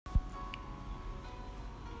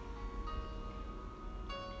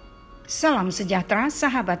Salam sejahtera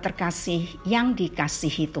sahabat terkasih yang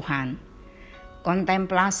dikasihi Tuhan.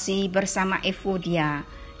 Kontemplasi bersama Evodia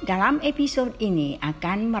dalam episode ini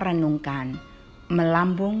akan merenungkan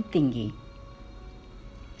melambung tinggi.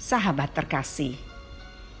 Sahabat terkasih,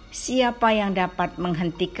 siapa yang dapat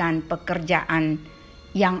menghentikan pekerjaan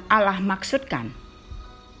yang Allah maksudkan?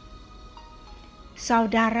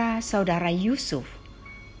 Saudara-saudara Yusuf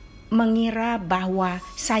mengira bahwa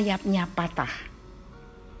sayapnya patah.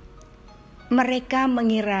 Mereka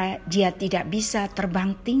mengira dia tidak bisa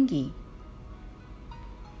terbang tinggi.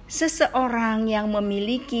 Seseorang yang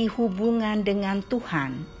memiliki hubungan dengan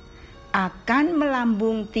Tuhan akan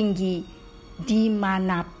melambung tinggi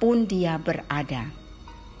dimanapun dia berada.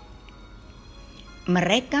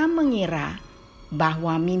 Mereka mengira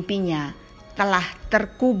bahwa mimpinya telah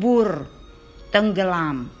terkubur,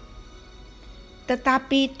 tenggelam.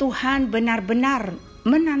 Tetapi Tuhan benar-benar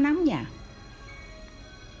menanamnya.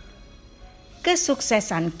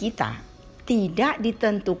 Kesuksesan kita tidak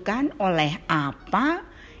ditentukan oleh apa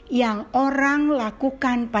yang orang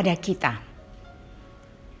lakukan pada kita.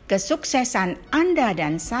 Kesuksesan Anda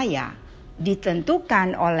dan saya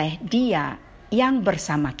ditentukan oleh Dia yang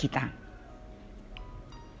bersama kita.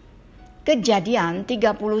 Kejadian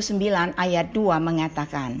 39 ayat 2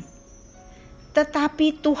 mengatakan,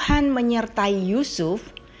 "Tetapi Tuhan menyertai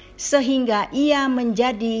Yusuf sehingga ia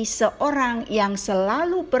menjadi seorang yang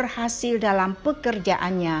selalu berhasil dalam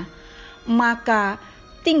pekerjaannya, maka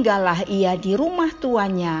tinggallah ia di rumah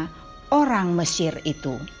tuannya, orang Mesir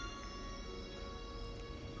itu."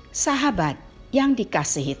 Sahabat yang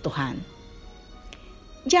dikasihi Tuhan,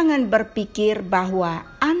 jangan berpikir bahwa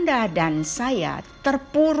Anda dan saya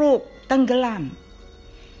terpuruk, tenggelam.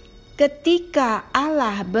 Ketika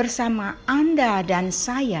Allah bersama Anda dan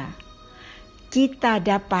saya, kita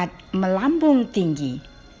dapat melambung tinggi.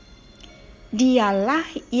 Dialah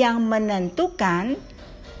yang menentukan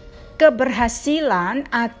keberhasilan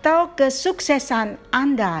atau kesuksesan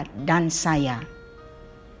Anda dan saya.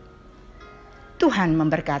 Tuhan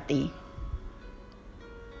memberkati.